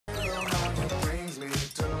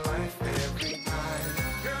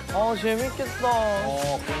아, 재밌겠다.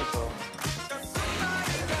 그러니까.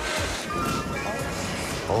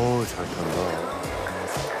 어우, 잘 탄다.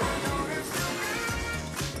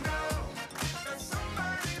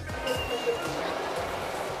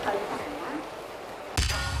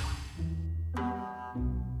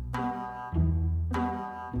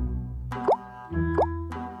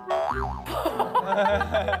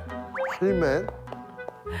 헬멧?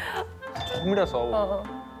 처음이라서.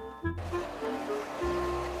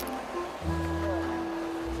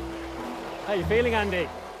 How you feeling, Andy?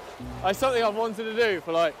 It's something I've wanted to do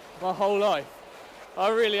for like my whole life. I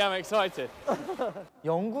really am excited.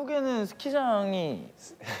 영국에는 스키장이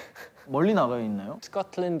멀리 나가 있나요?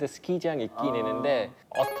 스코틀랜드 스키장 있긴 있는데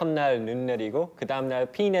어떤 날 눈 내리고 그 다음 날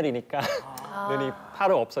비 내리니까 눈이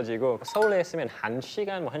바로 없어지고 서울에 있으면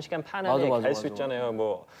 1시간, 뭐 1시간 반 안에 갈 수 있잖아요.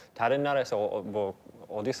 뭐 다른 나라에서 뭐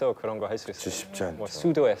어디서 그런 거 할 수 있어요? 쉽지 않죠. 뭐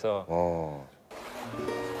수도에서.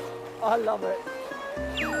 I love it.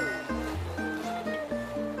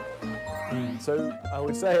 So I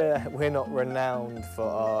would say we're not renowned for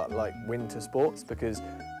our like winter sports because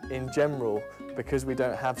in general, because we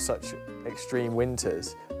don't have such extreme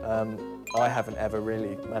winters, I haven't ever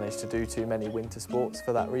really managed to do too many winter sports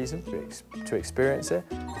for that reason, to experience it.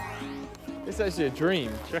 It's actually a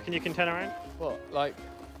dream. Do you reckon you can turn around? What, like?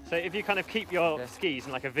 So if you kind of keep your skis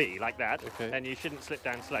in like a V, like that, Okay. then you shouldn't slip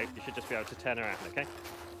down slope. You should just be able to turn around, okay?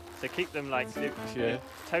 So keep them like Yeah.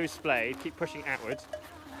 toes splayed, keep pushing outwards.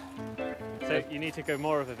 So you need to go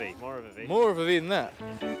more of a V, more of a V. More of a V than that.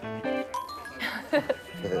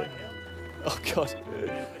 Oh, God.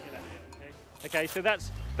 Okay, so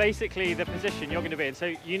that's basically the position you're going to be in. So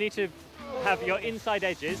you need to have your inside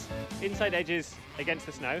edges against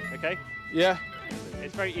the snow, okay? Yeah.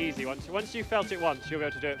 It's very easy. Once you've felt it once, you'll be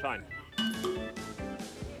able to do it fine.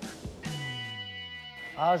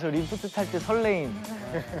 아, 저 리프트 탈 때 설레임.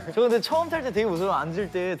 저 근데 처음 탈 때 되게 무서워.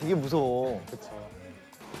 앉을 때 되게 무서워.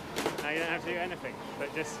 Now you don't have to do anything,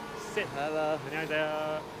 but just sit. Hello.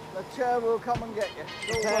 안녕하세요. The chair will come and get you.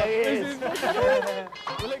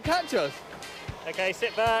 Will it catch us? Okay,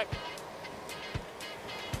 sit back.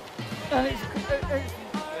 And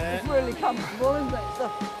it's really comfortable, isn't it? So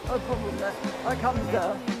no problem there. I come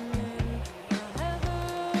down.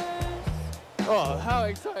 Oh, how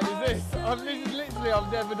exciting is this? I've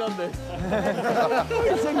never done this.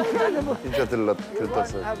 It's incredible. 진짜 You won't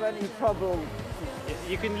들떴어요. have any trouble.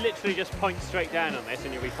 You can literally just point straight down on this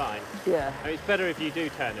and you'll be fine. Yeah. I mean, it's better if you do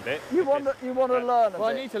turn a bit. You want to learn a Well,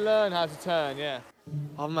 I bit. need to learn how to turn, yeah.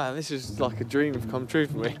 Oh man, this is like a dream come true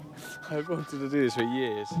for me. I've wanted to do this for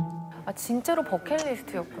years. 아 진짜로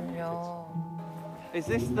버킷리스트였군요. Is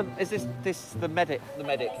this the medic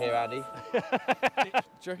here, Andy? Do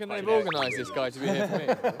you reckon they've organised this guy to be here for me?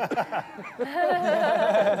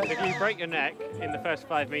 If you break your neck in the first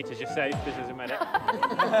 5 meters, you're safe because there's a medic.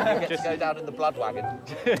 You get to go down in the blood wagon.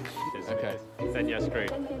 Okay. Then you're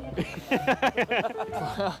screwed.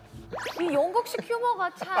 이 영국식 휴머가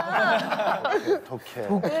참. 독해.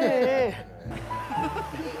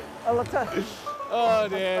 I'll tell you. Oh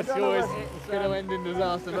dear, it's I don't know always whether going to end in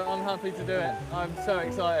disaster, but I'm happy to do it. I'm so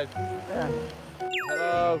excited.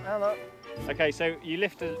 Hello. Hello. Okay, so you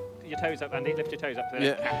lift your toes up, Andy. Lift your toes up so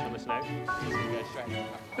they're Yeah. catch on the snow. Go straight.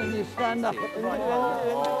 When you stand up at the right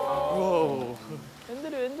Whoa.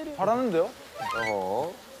 잘하는데요?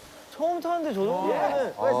 어허. 처음 타는데 저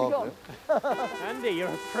정도면 Where's he gone? Andy, you're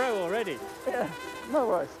a pro already. Yeah. No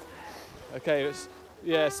worries. Okay,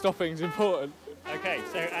 yeah, stopping's important. Okay,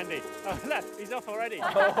 so Andy. Oh, look, he's off already.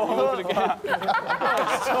 again.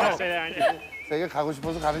 Stay there, Andy. 세계 가고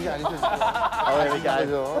싶어서 가는 게 아니죠, 지금.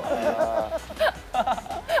 가죠.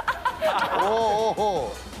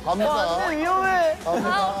 오오오. 갑니다. 안돼 위험해.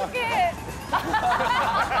 갑니다. 어떡해.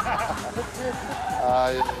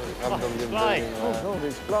 아유, 감독님들. Fly. Oh,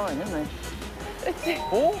 he's flying, isn't he?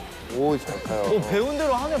 오, 잘 타요. 배운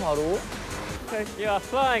대로 하네 바로. Okay, you are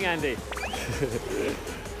flying, Andy.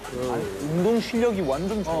 운동 실력이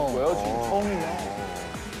완전 좋은 거예요 지금 처음이네.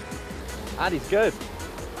 Andy's good.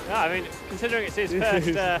 No, I mean, considering it's his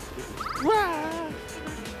first.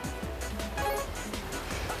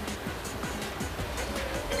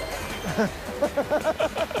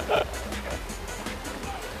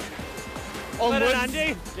 Well done,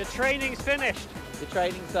 Andy. Your training's finished. The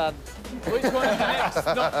training's done. Which one is next?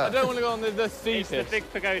 I don't want to go on the It's the steepest. big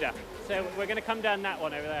pagoda. So we're going to come down that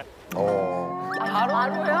one over there. 바로야?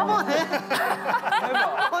 한 번에?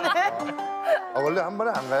 아, 원래 한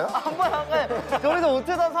번에 안 가요? 한 번에 안 가요. 저기서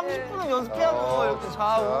못해도 한 30분은 연습해야 되는 거 이렇게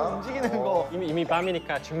좌우 움직이는 거. 이미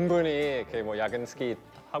밤이니까 충분히 뭐 야근 스키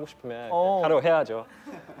하고 싶으면 어. 바로 해야죠.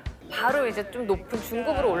 바로 이제 좀 높은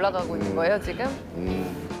중급으로 올라가고 있는 거예요 지금?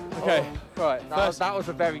 Okay, right. That was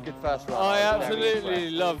a very good first run. I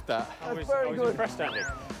absolutely loved that. That's very good. Impressed, Andy.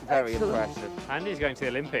 Very impressive. Andy's going to the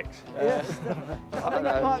Olympics. Yes. I think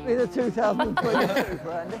that might be the 2022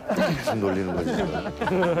 for Andy. 무슨 놀리는 거지?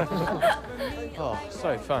 Oh,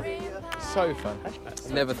 so fun. So fun.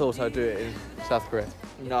 Never thought I'd do it in South Korea.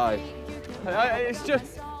 No. It's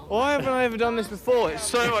just, why haven't I ever done this before? It's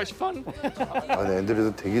so much fun. 아니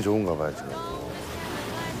앤드류도 되게 좋은가 봐요 지금.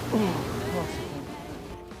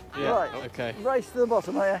 Yeah, Right. okay. Race to the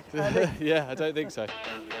bottom, are you? Andy? Yeah, I don't think so.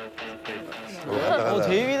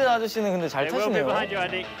 데이비드 아저씨는 근데 잘 It will be 타시네요. behind you,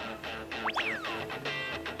 Andy.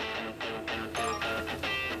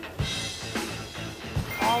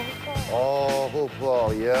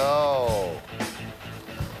 호프, 야.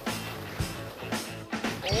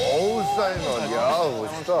 어우 사이먼, 야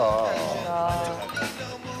멋있다.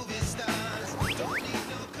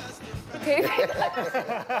 데이비드.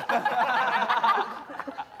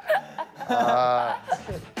 아.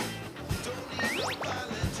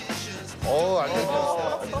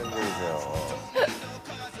 안녕하세요.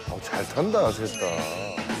 잘 탄다, 셋 다.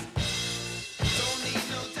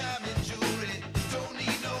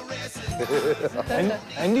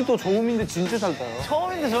 앤디도 저음인데 진짜 잘 타요.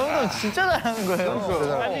 처음인데 저 정도면 진짜 잘하는 거예요.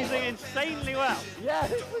 Andy's doing insanely well. Yeah.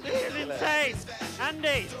 This is insane.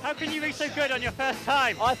 Andy, how can you be so good on your first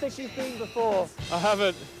time? I think you've been before. I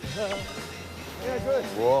haven't. Yeah, good.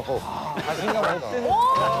 와우. 자신감 없대는.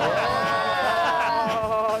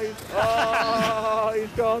 Oh, he's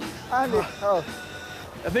gone. Andy, oh.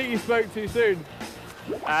 I think you spoke too soon.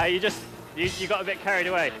 You got a bit carried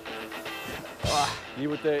away. You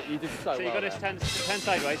would do. You did so, So you well. got to turn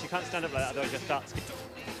sideways. You can't stand up like that, otherwise you'll start.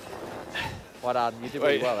 Well done, you did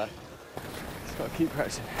really well there. Just got to keep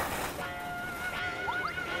practicing.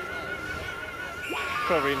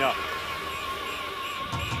 Probably not.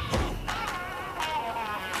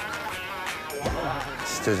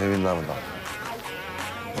 진짜 재밌나 보다.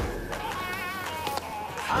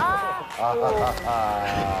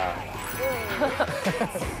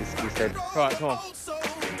 He said, Right, come on.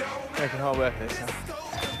 Making hard work of this.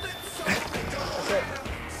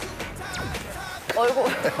 어이구.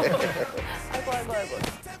 아이고.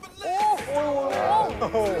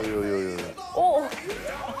 요요요요. 오.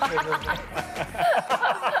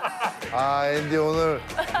 앤디 오늘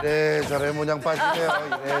이래저래 모양 빠지네요.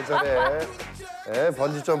 이래저래. 예,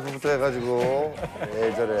 번지 점프부터 해가지고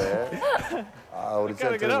이래저래. 우리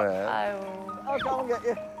젠틀맨. 아유. I'll come and get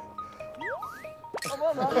you. Come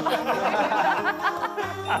on,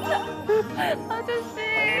 아저씨.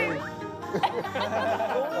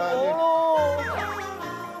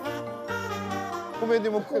 코미디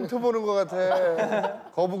뭐 꽁트 보는 것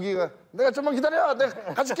같아. 거북이가 내가 좀만 기다려.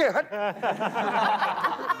 내가 가줄게.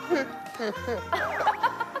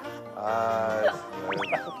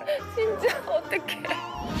 진짜 어떡해.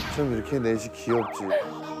 좀 이렇게 넷이 귀엽지.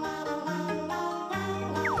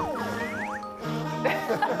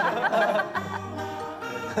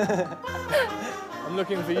 I'm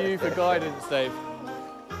looking for you for guidance, Dave.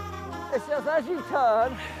 It's just as you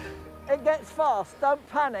turn, it gets fast. Don't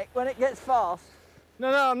panic when it gets fast. No,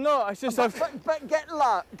 I'm not. It's just I've. But get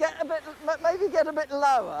low. Get a bit. Maybe get a bit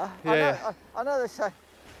lower. Yeah. I know they say.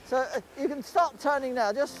 So you can stop turning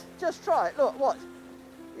now. Just try it. Look, watch.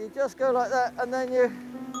 You just go like that, and then you.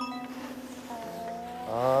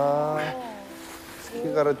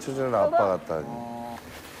 스키 가르쳐주는 아빠 같다.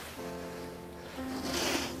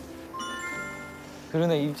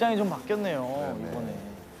 그러네, 입장이 좀 바뀌었네요, 이번에.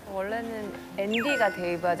 원래는 앤디가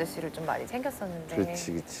데이브 아저씨를 좀 많이 챙겼었는데.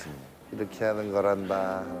 그렇지. 이렇게 하는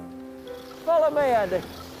거란다. Follow me, Andy.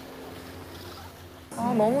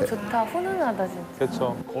 아, 너무 좋다. 훈훈하다, 진짜.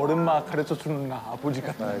 그렇죠. 어른마 가르쳐주는 아버지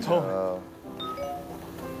같은 저.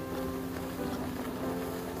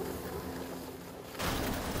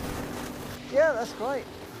 Yeah, that's great.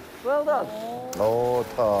 Well done.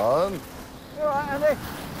 턴. You all right, Andy?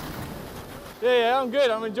 Yeah, I'm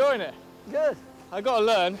good. I'm enjoying it. Good. I got to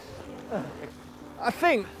learn. I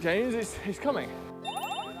think, James, it's coming.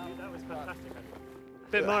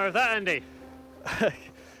 Bit more of that, Andy.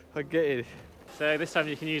 I get it. So this time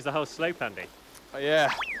you can use the whole slope, Andy. Oh,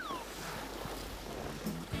 yeah.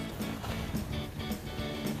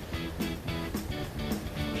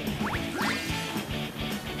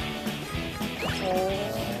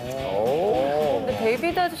 근데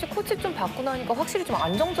데이비드 아저씨 코치 좀 받고 나니까 확실히 좀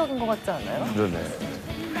안정적인 것 같지 않아요? 그러네.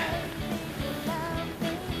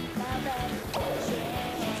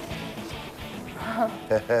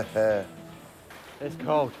 It's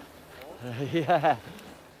cold. Yeah.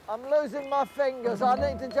 I'm losing my fingers. I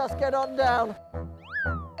need to just get on down.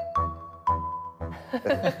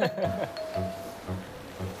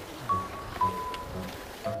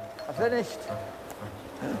 finished.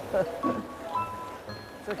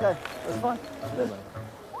 It's okay. That's fine.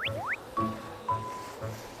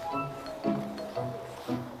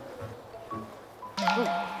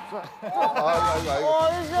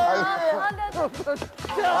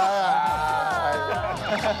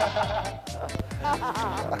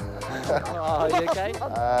 Oh, you okay?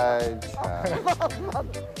 아이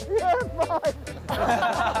참. Yeah, fine.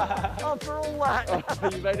 After all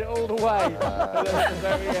that. You made it all the way. To the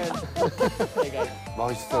very end. There you go.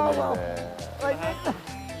 멋있었네.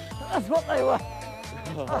 That's what they were.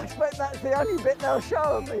 I expect that's the only bit they'll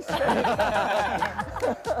show of me.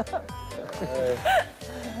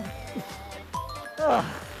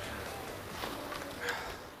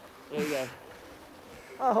 There you go.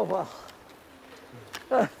 Oh, well.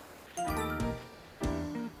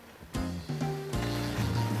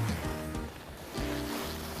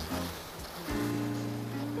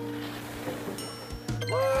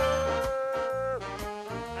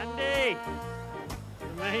 Andy!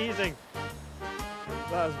 Amazing.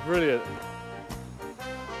 That was brilliant.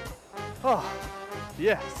 Oh,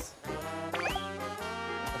 yes.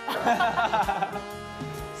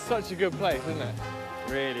 Such a good place, isn't it?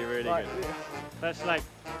 Really, really Like, good. That's like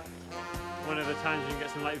one of the times you can get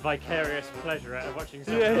some like vicarious pleasure out of watching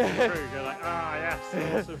someone Yeah, else yeah. improve. You're like, ah,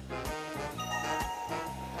 yes, awesome.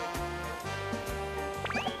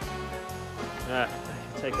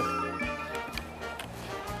 Take a.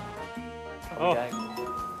 Oh,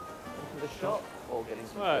 The shop or getting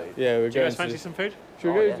some right. food? Yeah, we're Do you going guys fancy some food?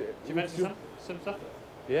 Should Oh, we yeah. go? Do you fancy some stuff?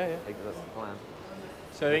 Yeah, yeah. I think that's the plan.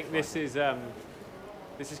 So I think this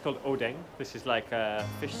is called odeng. This is like a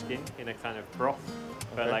fish skin in a kind of broth,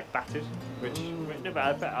 but like battered. Which no,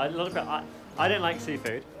 but a lot of I don't like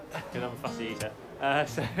seafood because I'm a fussy eater.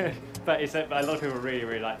 But a lot of people really,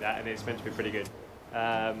 really like that, and it's meant to be pretty good.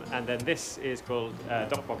 And then this is called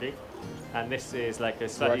tteokbokki, and this is like a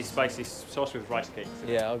slightly Rice. spicy sauce with rice cakes.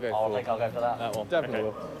 Yeah, I'll go I for think I'll go for that. that one. Definitely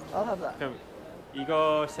Okay. will. I'll have that. 그럼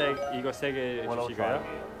이거 세 개 We'll all 주시고요. try.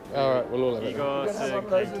 All right, we'll all have it. 이거 We're gonna have 세 one of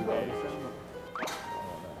those 개 as well.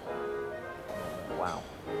 Wow.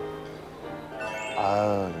 아,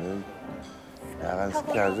 야간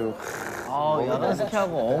스키 아주 아, 야간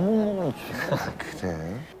스키하고 어묵 먹으면 죽어.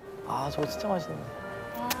 그래. 아, 저거 진짜 맛있는데.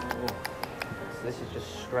 This is just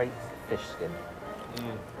straight fish skin.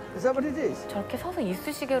 Is that what it is? 저렇게 서서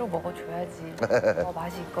이쑤시개로 먹어줘야지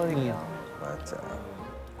맛이 있거든요. 맞아.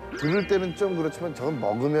 들을 때는 좀 그렇지만 저건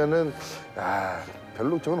먹으면은 야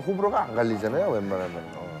별로 저건 호불호가 안 갈리잖아요. 웬만하면.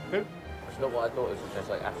 It's not what I thought it was just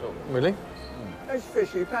like at all. Really? It's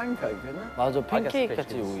fishy pancake, isn't it? 맞아, I guess 팬케이크 fish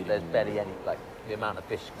같이 is- 오히려. there's barely any like the amount of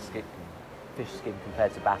fish skin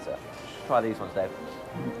compared to batter. Try these ones, Dave.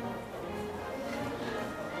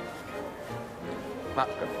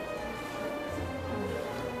 That's good.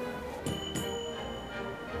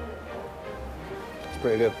 It's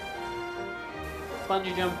pretty good.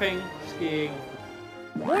 Bungee jumping, skiing.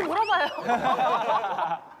 뭘 물어봐요.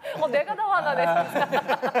 내가 더 화나네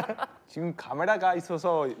진짜. 지금 카메라가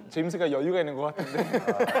있어서 제임스가 여유가 있는 것 같은데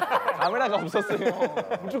카메라가 없었으면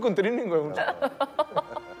무조건 드리는 거예요. 무조건.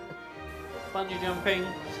 Bungee jumping,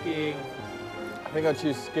 skiing. I think I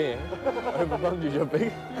choose skiing over bungee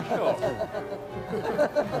jumping. Sure.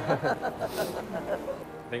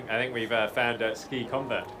 I think we've found a ski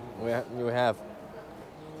convert. We have.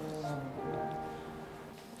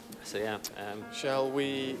 So yeah, Shall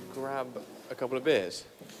we grab a couple of beers?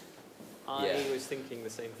 I Yeah. was thinking the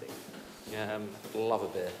same thing. Love a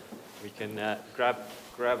beer. We can grab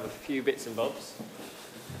a few bits and bobs,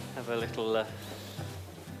 have a little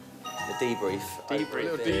The debrief. A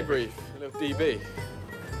little debrief, a little DB.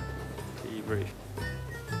 debrief.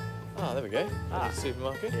 Ah, there we go. Ah. There's the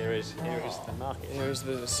supermarket. Here is the market. Here is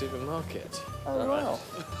the supermarket. Oh, wow.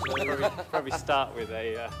 So probably start with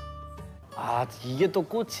a. 아, 이게 또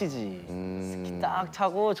꽃이지. 스키 딱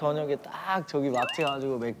타고 저녁에 딱 저기 마트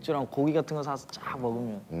가가지고 맥주랑 고기 같은 거 사서 쫙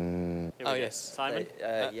먹으면. Here we Oh, go. yes. Simon.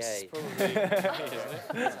 Yay.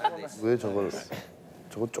 왜 저걸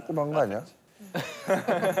저거 조그만 거 아니야?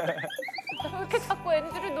 왜 이렇게 자꾸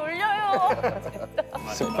앤드류 놀려요.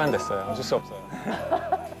 습관됐어요. 어쩔 수 없어요.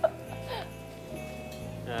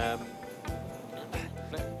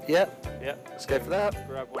 Yeah. Yeah. Let's go for that.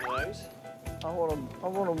 Grab one of those. I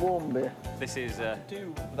want a warm beer. This is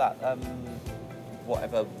Do that.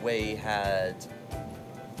 Whatever we had,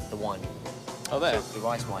 the wine, Oh, there. the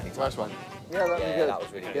rice wine. Rice wine. Yeah, that'd be Yeah, good. that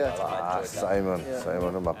was really good. Yeah. I 아, enjoyed that. 사이먼. Yeah.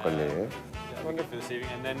 사이먼은 막걸리. good for this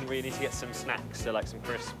evening, and then we need to get some snacks, so like some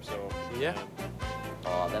crisps or. Yeah.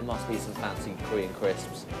 Oh, there must be some fancy Korean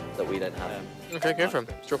crisps that we don't have. Okay, go for them.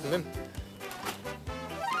 Let's drop them in.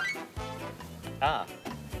 Ah.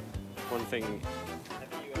 one thing.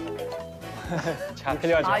 차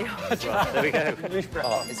필요하죠? There we go.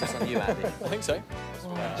 Oh, is this on you, Andy? I think so.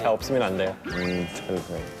 차 없으면 안 돼요. 잘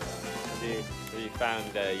Have you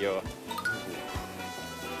found your?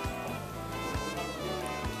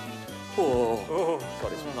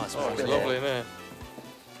 God, it's nice. It's lovely, isn't it?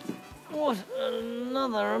 What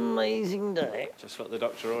another amazing day. Just what the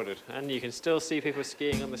doctor ordered, and you can still see people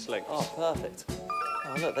skiing on the slopes. Oh, perfect.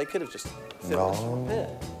 Oh, look, they could have just No. filmed from here.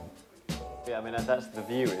 Yeah, I mean, that's the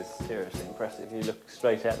view is seriously impressive. You look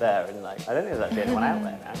straight out there and like, I don't think there's actually anyone out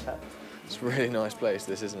there now. It's a really nice place,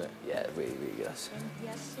 this, isn't it? Yeah, really, really good.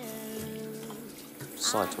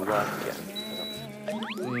 Side to work again.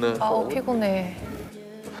 No. 아우 피곤해.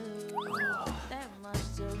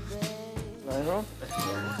 Later on.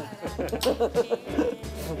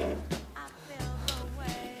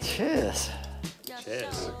 Cheers.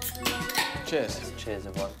 Cheers. Cheers. Cheers,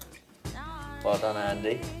 everyone. Well done,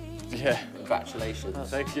 Andy. Yeah. Congratulations.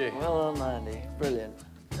 Thank you. Well done, Andy. Brilliant.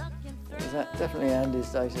 Was that definitely Andy's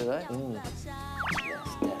day today?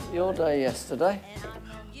 Your day yesterday?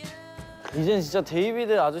 이젠 진짜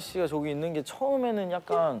데이비드 아저씨가 저기 있는 게 처음에는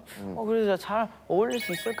약간 그래도 잘 어울릴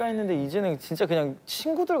수 있을까 했는데 이제는 진짜 그냥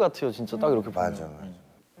친구들 같아요. 진짜 딱 이렇게 보면. 맞아.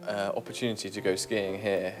 Opportunity to go skiing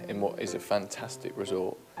here in what is a fantastic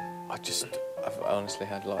resort. I've honestly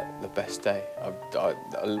had like the best day. I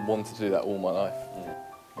wanted to do that all my life.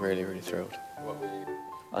 Really, really thrilled.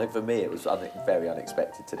 I think for me it was very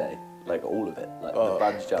unexpected today. Like all of it, like the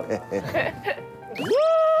bungee jump.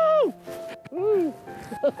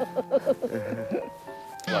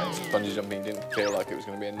 Like bungee jumping didn't feel like it was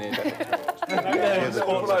going to be a near death experience.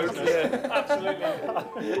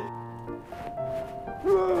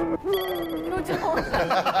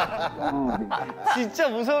 진짜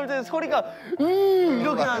무서울 때 소리가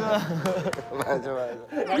이렇게 나잖아. 맞아.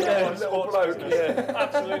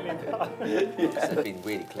 It's been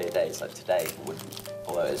really clear days like today,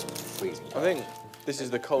 although it's freezing. I think this is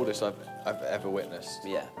the coldest I've ever witnessed.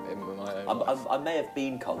 Yeah. In my own life. I may have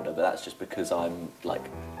been colder, but that's just because I'm like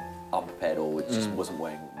unprepared or just wasn't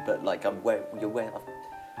wearing. But like I've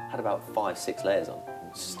had about 5-6 layers on.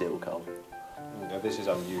 It's still cold. You know, this is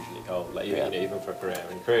unusually cold. Like even for Korea, I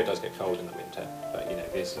mean, Korea does get cold in the winter, but you know,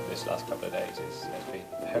 this last couple of days has been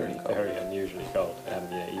very unusually cold.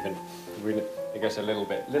 Even really, I guess a little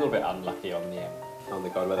bit unlucky on the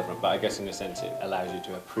cold weather front. But I guess in a sense, it allows you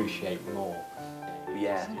to appreciate more.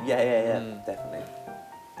 Yeah, definitely.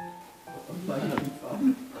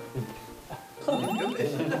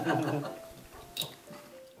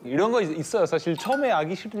 이런 거 있어요. 사실 처음에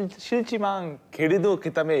하기 싫지만 그래도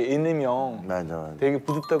그다음에 있으면 맞아. 되게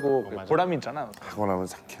뿌듯하고 보람이 있잖아요. 하고 나면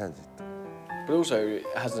상쾌하지. But also, it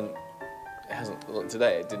hasn't. Like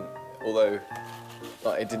today, it didn't. Although,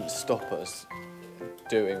 like, it didn't stop us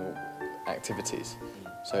doing activities.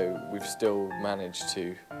 So we've still managed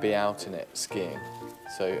to be out in it skiing.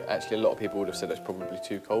 So actually, a lot of people would have said it's probably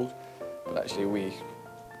too cold, but actually we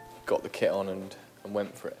got the kit on and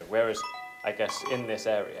went for it. Whereas, I guess in this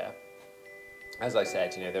area, as I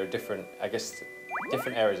said, you know, there are different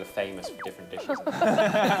areas are famous for different dishes. This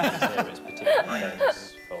area is particularly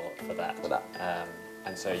famous for that.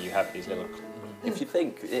 And so you have these little. If you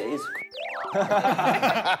think it is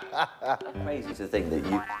crazy to think that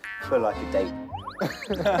you feel like a date.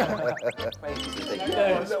 Crazy to think.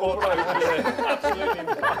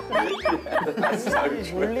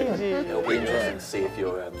 It'll be interesting to see if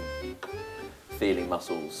you're feeling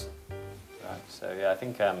muscles. Right. So yeah, I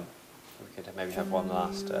think we could maybe have one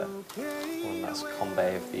last combe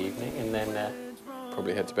of the evening, and then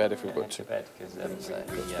Probably head to bed if we've got to to. bed because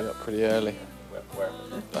Be up pretty early. where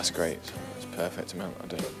That's great. It's perfect amount. I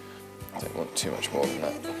don't want too much more than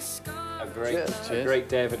that. a great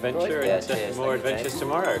day of adventure, Yeah, and cheers. more Thank you, adventures James.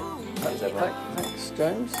 tomorrow. Thanks, everyone. Thanks,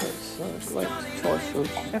 James. That's a great choice of.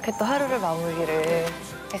 이렇게 또 하루를 마무리를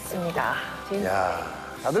했습니다. 야,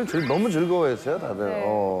 다들 너무 즐거워했어요, 다들.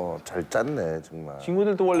 네. 잘 짰네, 정말.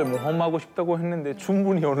 친구들도 원래 모험하고 싶다고 했는데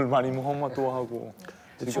충분히 오늘 많이 모험도 하고.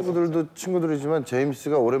 친구들도 친구들이지만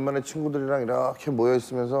제임스가 오랜만에 친구들이랑 이렇게 모여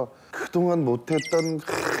있으면서 그동안 못했던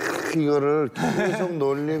이거를 계속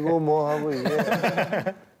놀리고 뭐 하고 이게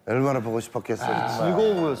얼마나 보고 싶었겠어요. 정말.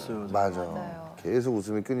 즐거워 보였어요. 맞아. 맞아요. 계속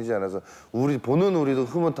웃음이 끊이지 않아서 보는 우리도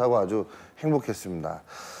흐뭇하고 아주 행복했습니다.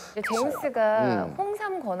 근데 제임스가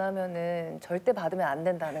홍삼 권하면은 절대 받으면 안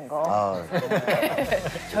된다는 거. 아,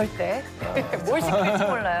 절대. 뭘 시킬지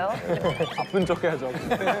몰라요. 아픈 척 해야죠.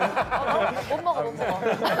 못 먹어, 못 먹어.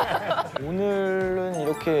 오늘은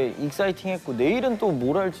이렇게 익사이팅했고 내일은 또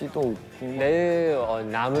뭘 할지 또 내일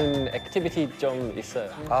남은 액티비티 좀 있어요.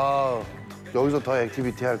 아, 여기서 더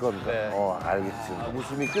액티비티 할 겁니다. 네. 알겠습니다.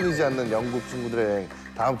 웃음이 끊이지 않는 영국 친구들의 여행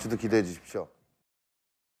다음 주도 기대해 주십시오.